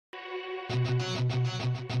Fear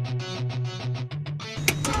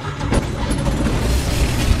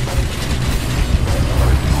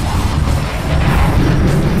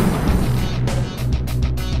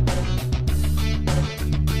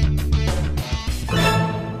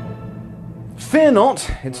not,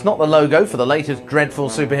 it's not the logo for the latest dreadful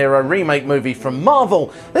superhero remake movie from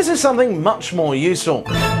Marvel. This is something much more useful.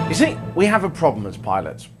 You see, we have a problem as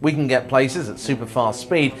pilots. We can get places at super fast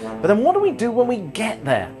speed, but then what do we do when we get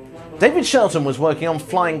there? David Shelton was working on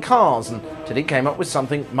flying cars and today came up with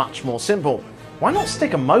something much more simple. Why not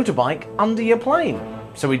stick a motorbike under your plane?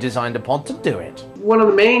 So we designed a pod to do it. One of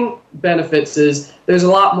the main benefits is there's a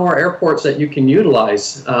lot more airports that you can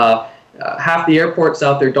utilize. Half the airports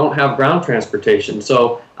out there don't have ground transportation,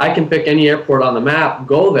 so I can pick any airport on the map,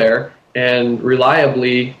 go there, and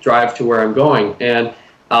reliably drive to where I'm going. And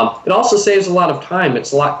it also saves a lot of time.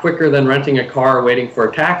 It's a lot quicker than renting a car or waiting for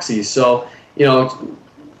a taxi. So, you know,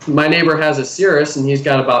 my neighbor has a Cirrus and he's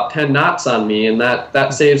got about 10 knots on me, and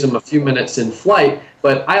that saves him a few minutes in flight.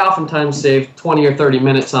 But I oftentimes save 20 or 30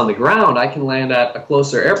 minutes on the ground. I can land at a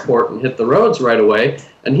closer airport and hit the roads right away,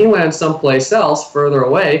 and he lands someplace else further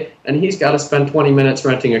away, and he's got to spend 20 minutes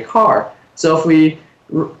renting a car. So if we,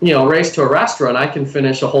 race to a restaurant, I can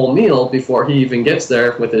finish a whole meal before he even gets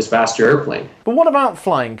there with his faster airplane. But what about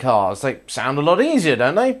flying cars? They sound a lot easier,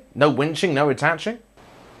 don't they? No winching, no attaching?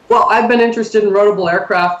 Well, I've been interested in roadable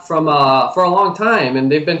aircraft for a long time,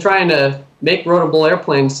 and they've been trying to make roadable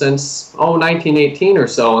airplanes since 1918 or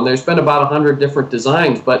so, and there's been about 100 different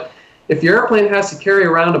designs. But if your airplane has to carry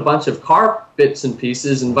around a bunch of car bits and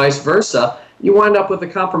pieces and vice versa, you wind up with a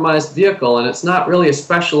compromised vehicle, and it's not really a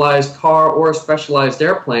specialized car or a specialized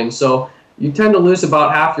airplane, so you tend to lose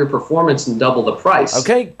about half your performance and double the price.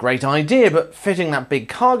 Okay, great idea, but fitting that big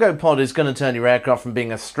cargo pod is going to turn your aircraft from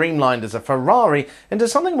being as streamlined as a Ferrari into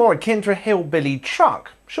something more akin to a hillbilly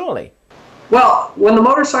truck, surely? Well, when the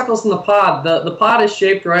motorcycle's in the pod, the pod is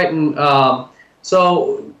shaped right, and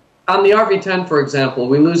so on the RV10, for example,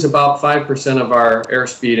 we lose about 5% of our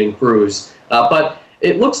airspeed and cruise, but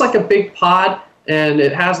it looks like a big pod, and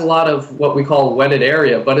it has a lot of what we call wetted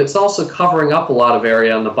area, but it's also covering up a lot of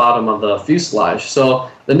area on the bottom of the fuselage.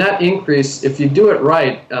 So the net increase, if you do it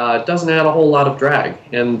right, doesn't add a whole lot of drag,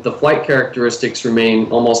 and the flight characteristics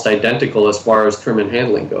remain almost identical as far as trim and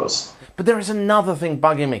handling goes. But there is another thing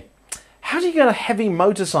bugging me. How do you get a heavy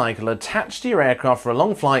motorcycle attached to your aircraft for a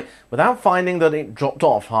long flight without finding that it dropped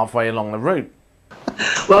off halfway along the route?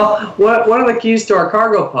 Well, one of the keys to our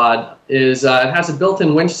cargo pod is it has a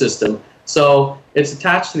built-in winch system. So it's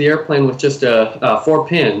attached to the airplane with just 4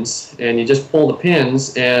 pins, and you just pull the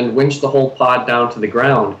pins and winch the whole pod down to the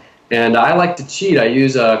ground. And I like to cheat. I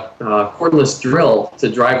use a cordless drill to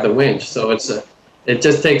drive the winch, so it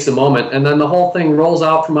just takes a moment, and then the whole thing rolls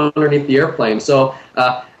out from underneath the airplane. So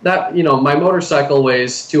my motorcycle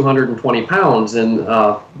weighs 220 pounds, and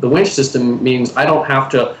the winch system means I don't have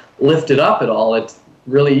to lift it up at all. It's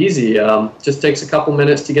really easy. Just takes a couple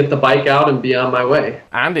minutes to get the bike out and be on my way.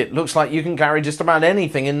 And it looks like you can carry just about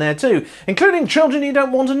anything in there too, including children you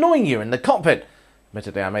don't want annoying you in the cockpit.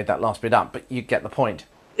 Admittedly, I made that last bit up, but you get the point.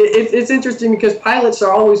 It's interesting because pilots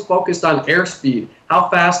are always focused on airspeed, how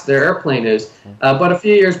fast their airplane is. But a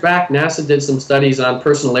few years back, NASA did some studies on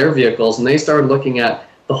personal air vehicles, and they started looking at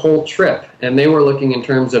the whole trip, and they were looking in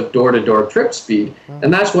terms of door-to-door trip speed.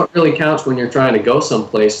 And that's what really counts when you're trying to go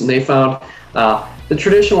someplace. And they found the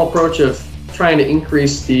traditional approach of trying to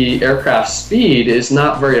increase the aircraft's speed is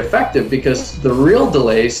not very effective because the real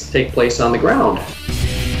delays take place on the ground.